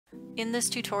In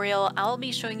this tutorial, I'll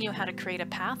be showing you how to create a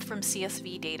path from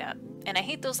CSV data. And I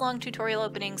hate those long tutorial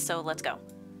openings, so let's go.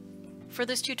 For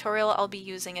this tutorial, I'll be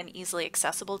using an easily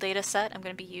accessible data set. I'm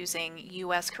going to be using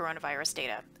US coronavirus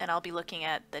data, and I'll be looking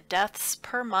at the deaths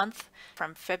per month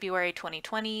from February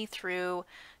 2020 through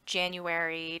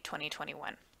January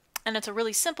 2021. And it's a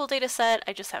really simple data set.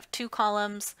 I just have two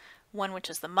columns, one which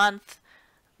is the month,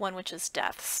 one which is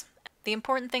deaths. The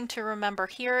important thing to remember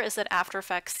here is that After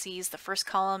Effects sees the first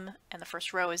column and the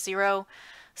first row is 0.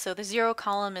 So the 0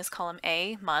 column is column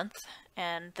A, month,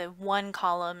 and the 1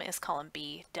 column is column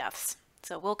B, deaths.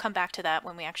 So we'll come back to that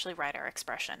when we actually write our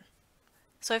expression.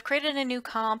 So I've created a new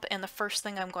comp, and the first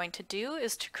thing I'm going to do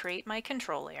is to create my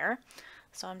control layer.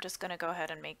 So I'm just going to go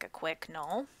ahead and make a quick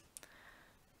null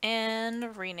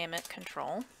and rename it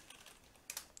control.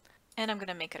 And I'm going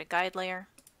to make it a guide layer.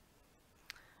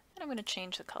 I'm going to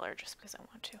change the color just because I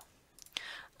want to.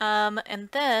 And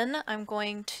then I'm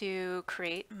going to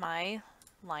create my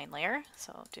line layer.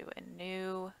 So I'll do a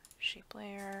new shape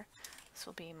layer. This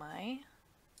will be my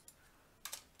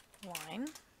line.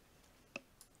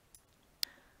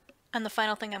 And the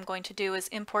final thing I'm going to do is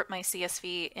import my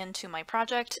CSV into my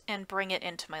project and bring it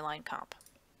into my line comp.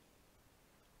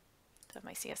 So I have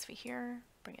my CSV here,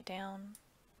 bring it down.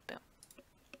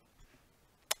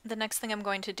 The next thing I'm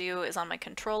going to do is on my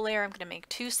control layer, I'm going to make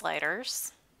 2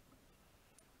 sliders.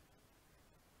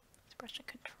 Expression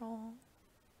control,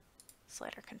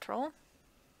 slider control.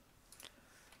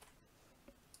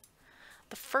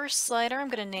 The first slider I'm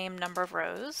going to name number of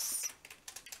rows.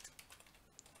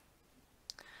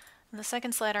 And the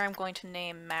second slider I'm going to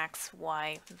name max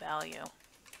Y value.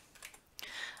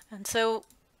 And so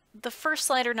the first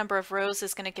slider, number of rows,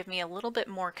 is going to give me a little bit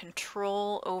more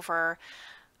control over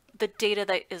the data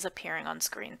that is appearing on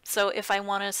screen. So if I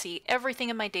want to see everything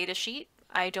in my data sheet,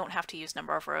 I don't have to use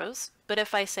number of rows. But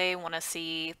if I say want to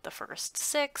see the first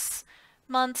 6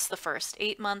 months, the first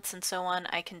 8 months, and so on,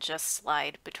 I can just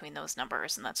slide between those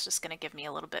numbers, and that's just going to give me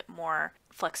a little bit more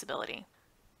flexibility.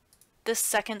 This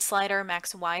second slider,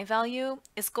 max Y value,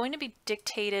 is going to be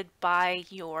dictated by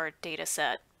your data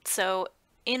set. So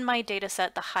in my data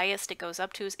set, the highest it goes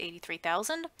up to is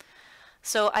 83,000.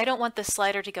 So I don't want this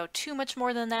slider to go too much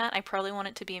more than that. I probably want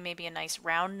it to be maybe a nice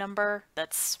round number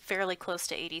that's fairly close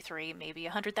to 83, maybe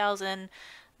 100,000,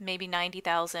 maybe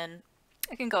 90,000.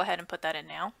 I can go ahead and put that in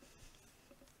now.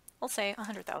 I'll say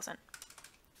 100,000.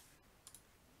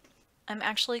 I'm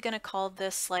actually going to call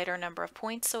this slider number of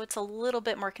points so it's a little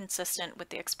bit more consistent with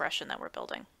the expression that we're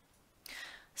building.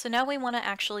 So now we want to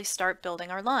actually start building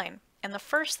our line. And the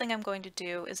first thing I'm going to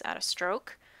do is add a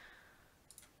stroke.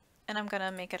 And I'm going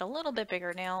to make it a little bit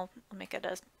bigger now. I'll make it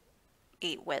a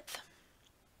 8 width.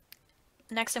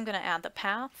 Next I'm going to add the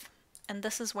path, and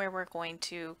this is where we're going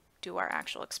to do our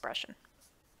actual expression.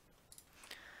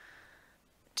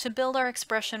 To build our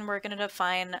expression, we're going to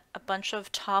define a bunch of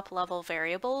top-level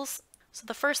variables. So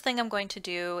the first thing I'm going to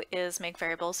do is make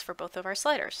variables for both of our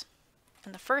sliders.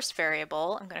 And the first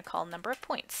variable I'm going to call number of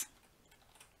points.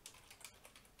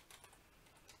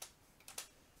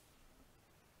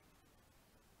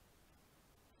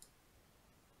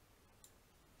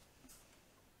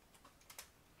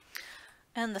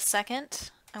 And the second,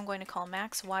 I'm going to call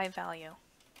max Y value.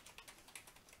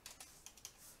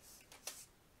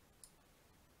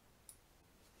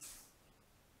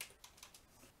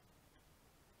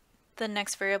 The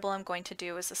next variable I'm going to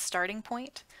do is a starting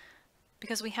point,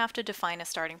 because we have to define a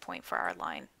starting point for our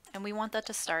line, and we want that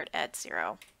to start at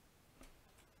 0.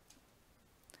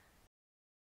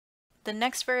 The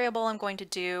next variable I'm going to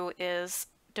do is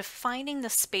defining the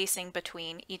spacing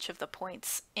between each of the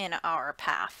points in our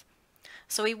path.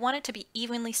 So we want it to be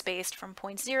evenly spaced from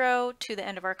point 0 to the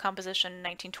end of our composition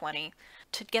 1920.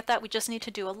 To get that, we just need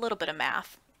to do a little bit of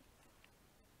math.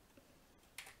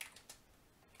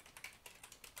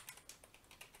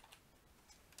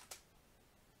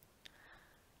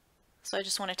 So I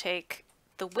just want to take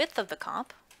the width of the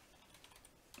comp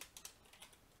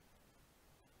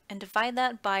and divide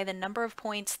that by the number of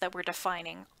points that we're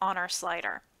defining on our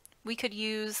slider. We could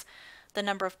use the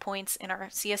number of points in our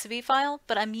CSV file,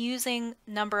 but I'm using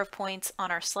number of points on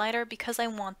our slider because I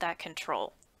want that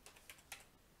control.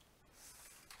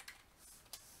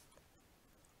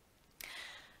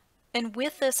 And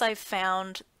with this, I've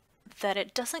found that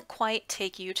it doesn't quite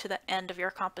take you to the end of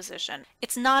your composition.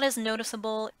 It's not as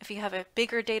noticeable if you have a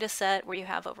bigger data set where you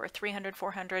have over 300,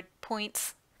 400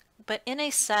 points. But in a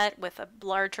set with a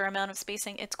larger amount of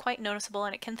spacing, it's quite noticeable,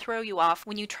 and it can throw you off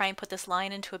when you try and put this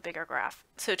line into a bigger graph.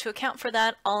 So to account for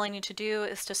that, all I need to do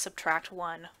is to subtract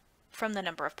 1 from the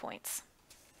number of points.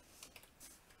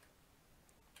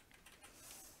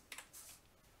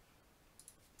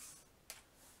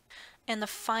 And the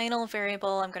final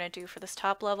variable I'm going to do for this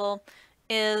top level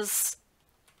is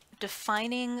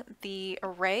defining the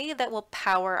array that will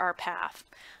power our path.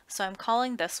 So I'm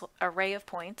calling this array of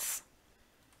points.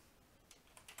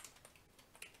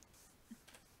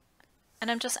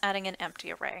 And I'm just adding an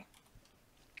empty array.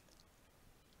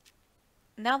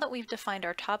 Now that we've defined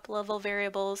our top level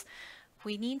variables,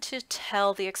 we need to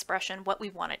tell the expression what we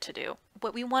want it to do.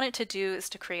 What we want it to do is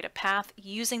to create a path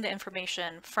using the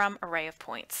information from array of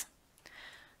points.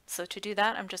 So to do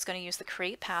that, I'm just going to use the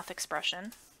create path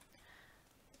expression,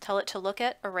 tell it to look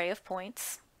at array of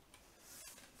points,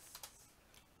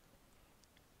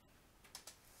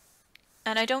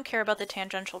 and I don't care about the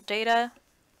tangential data,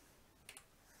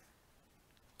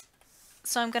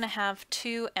 so I'm going to have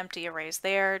two empty arrays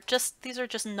there. These are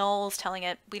just nulls telling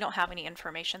it we don't have any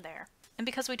information there. And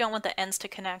because we don't want the ends to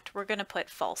connect, we're going to put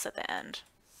false at the end.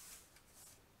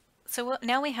 So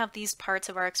now we have these parts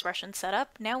of our expression set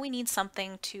up. Now we need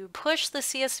something to push the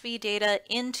CSV data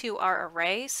into our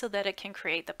array so that it can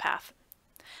create the path.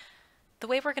 The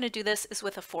way we're going to do this is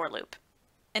with a for loop.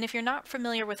 And if you're not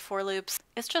familiar with for loops,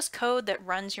 it's just code that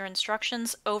runs your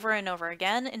instructions over and over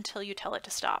again until you tell it to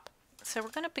stop. So we're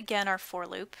going to begin our for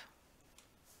loop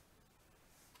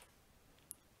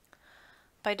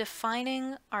by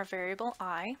defining our variable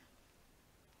I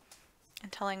and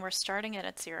telling we're starting it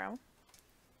at 0.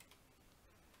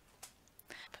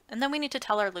 And then we need to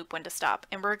tell our loop when to stop,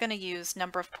 and we're going to use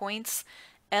number of points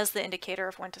as the indicator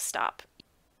of when to stop.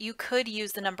 You could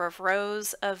use the number of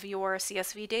rows of your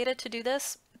CSV data to do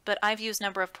this, but I've used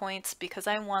number of points because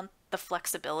I want the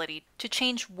flexibility to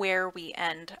change where we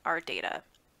end our data.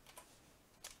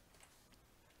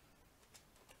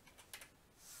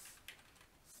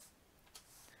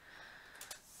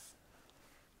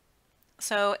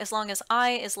 So as long as I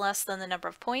is less than the number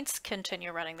of points,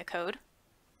 continue running the code.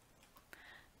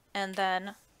 And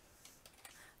then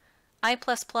I++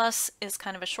 is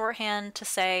kind of a shorthand to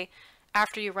say,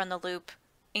 after you run the loop,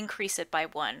 increase it by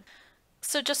 1.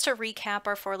 So just to recap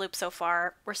our for loop so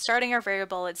far, we're starting our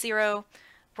variable at 0,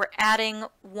 we're adding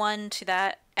 1 to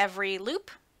that every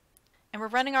loop, and we're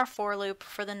running our for loop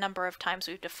for the number of times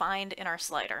we've defined in our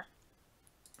slider.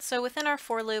 So within our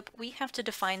for loop, we have to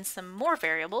define some more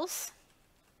variables.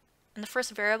 And the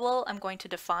first variable I'm going to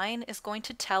define is going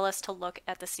to tell us to look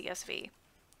at the CSV.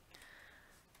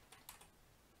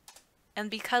 And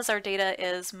because our data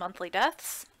is monthly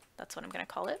deaths, that's what I'm going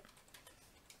to call it.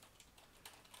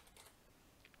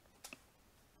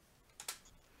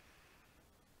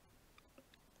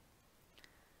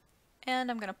 And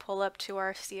I'm going to pull up to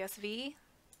our CSV.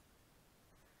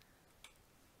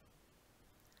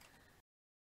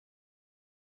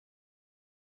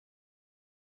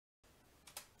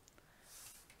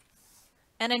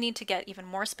 And I need to get even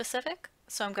more specific,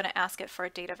 so I'm going to ask it for a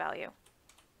data value.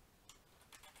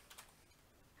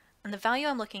 And the value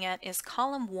I'm looking at is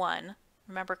column 1.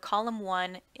 Remember, column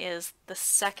 1 is the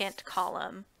second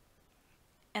column.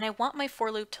 And I want my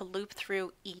for loop to loop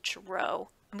through each row.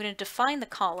 I'm going to define the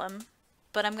column,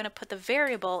 but I'm going to put the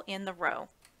variable in the row.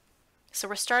 So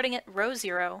we're starting at row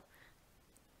 0.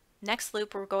 Next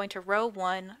loop, we're going to row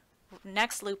 1.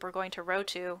 Next loop, we're going to row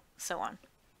 2, so on.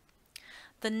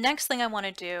 The next thing I want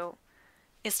to do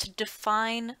is to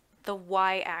define the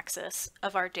y-axis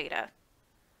of our data.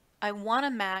 I want to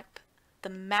map the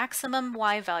maximum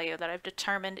y value that I've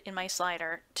determined in my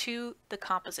slider to the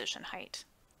composition height.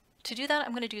 To do that,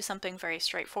 I'm going to do something very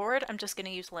straightforward. I'm just going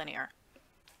to use linear.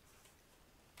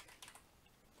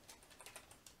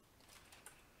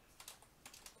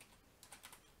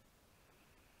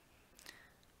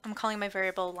 I'm calling my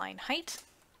variable line height.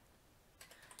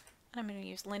 And I'm going to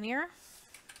use linear.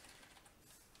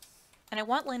 And I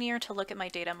want linear to look at my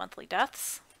data monthly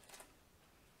deaths.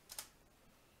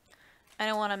 And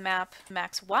I want to map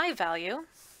max y value,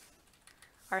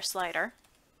 our slider,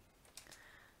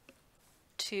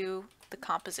 to the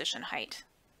composition height.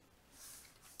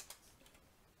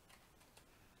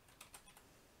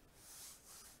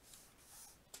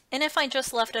 And if I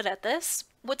just left it at this,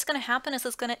 what's going to happen is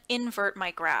it's going to invert my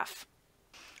graph.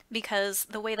 Because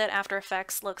the way that After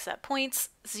Effects looks at points,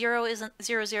 0,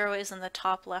 0 is in the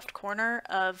top left corner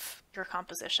of your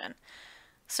composition.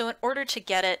 So in order to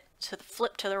get it to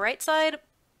flip to the right side,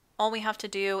 all we have to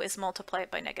do is multiply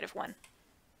it by -1.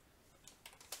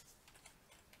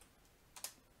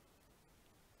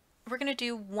 We're going to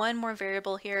do one more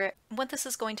variable here. What this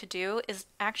is going to do is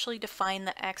actually define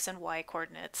the x and y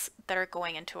coordinates that are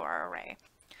going into our array.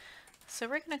 So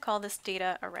we're going to call this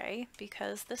data array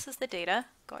because this is the data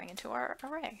going into our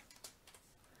array.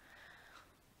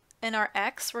 In our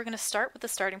x, we're going to start with the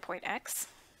starting point x,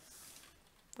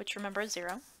 which remember is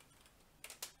 0.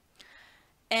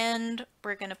 and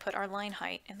we're going to put our line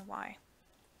height in the Y.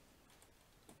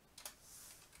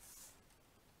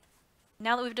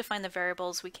 Now that we've defined the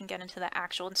variables, we can get into the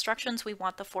actual instructions we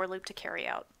want the for loop to carry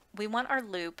out. We want our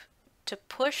loop to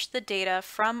push the data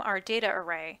from our data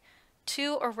array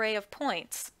to an array of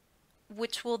points,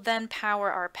 which will then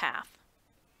power our path.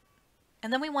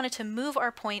 And then we want it to move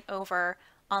our point over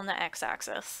on the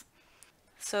x-axis.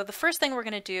 So the first thing we're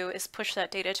going to do is push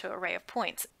that data to an array of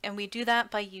points, and we do that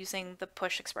by using the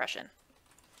push expression.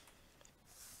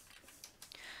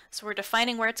 So we're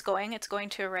defining where it's going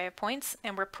to array of points,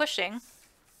 and we're pushing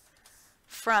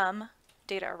from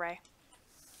data array.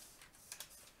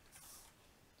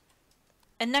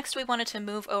 And next we want it to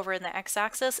move over in the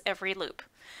x-axis every loop.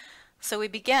 So we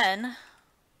begin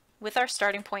with our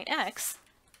starting point x,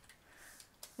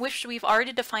 which we've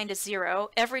already defined as 0.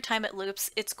 Every time it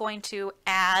loops, it's going to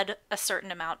add a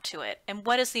certain amount to it. And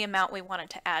what is the amount we want it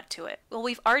to add to it? Well,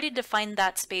 we've already defined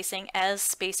that spacing as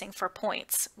spacing for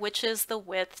points, which is the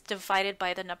width divided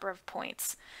by the number of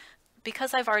points.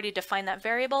 Because I've already defined that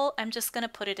variable, I'm just going to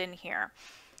put it in here.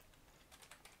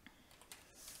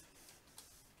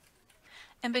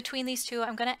 And between these two,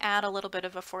 I'm going to add a little bit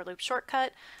of a for loop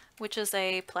shortcut, which is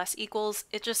a plus equals.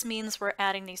 It just means we're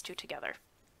adding these two together.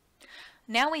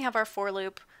 Now we have our for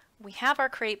loop, we have our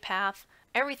create path,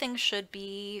 everything should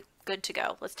be good to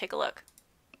go. Let's take a look.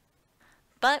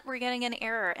 But we're getting an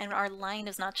error and our line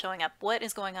is not showing up. What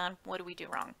is going on? What do we do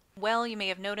wrong? Well, you may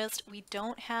have noticed we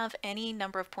don't have any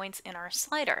number of points in our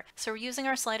slider. So we're using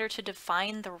our slider to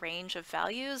define the range of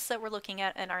values that we're looking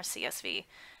at in our CSV.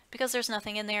 Because there's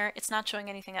nothing in there, it's not showing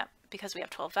anything up. Because we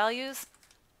have 12 values,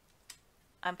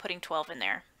 I'm putting 12 in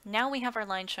there. Now we have our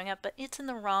line showing up, but it's in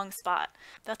the wrong spot.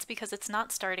 That's because it's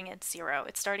not starting at 0.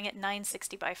 It's starting at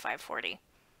 960 by 540.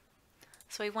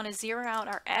 So we want to zero out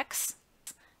our x,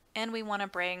 and we want to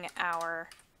bring our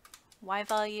y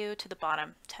value to the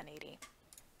bottom, 1080.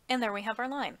 And there we have our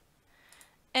line.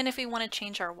 And if we want to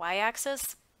change our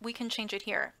y-axis, we can change it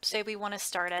here. Say we want to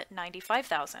start at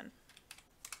 95,000.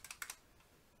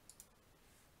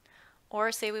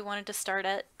 Or say we wanted to start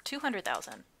at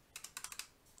 200,000.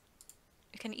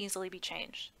 It can easily be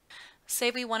changed.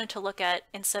 Say we wanted to look at,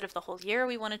 instead of the whole year,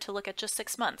 we wanted to look at just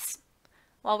 6 months.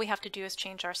 All we have to do is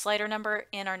change our slider number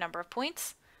in our number of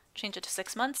points, change it to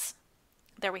 6 months,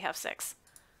 there we have 6.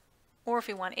 Or if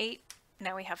we want 8,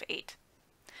 now we have 8.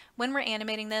 When we're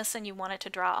animating this and you want it to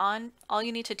draw on, all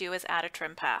you need to do is add a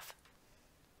trim path.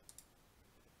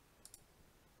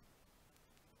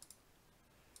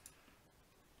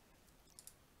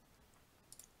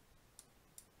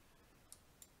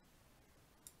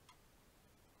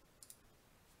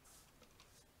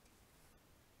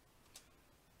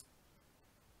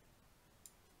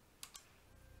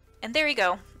 And there you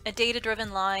go, a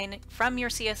data-driven line from your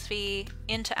CSV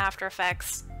into After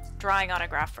Effects, drawing on a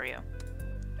graph for you.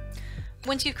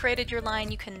 Once you've created your line,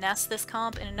 you can nest this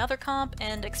comp in another comp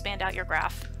and expand out your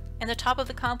graph. And the top of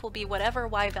the comp will be whatever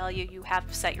Y value you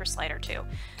have set your slider to.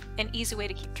 An easy way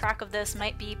to keep track of this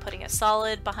might be putting a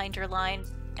solid behind your line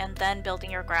and then building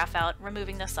your graph out,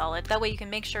 removing the solid. That way you can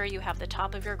make sure you have the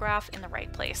top of your graph in the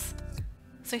right place.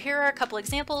 So here are a couple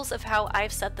examples of how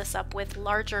I've set this up with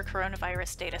larger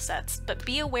coronavirus data sets, but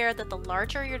be aware that the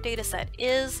larger your data set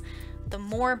is, the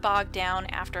more bogged down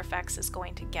After Effects is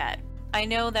going to get. I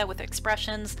know that with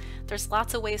expressions, there's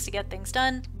lots of ways to get things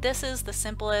done. This is the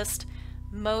simplest,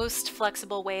 most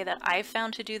flexible way that I've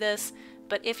found to do this,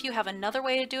 but if you have another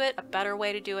way to do it, a better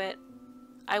way to do it,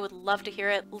 I would love to hear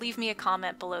it. Leave me a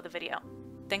comment below the video.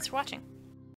 Thanks for watching.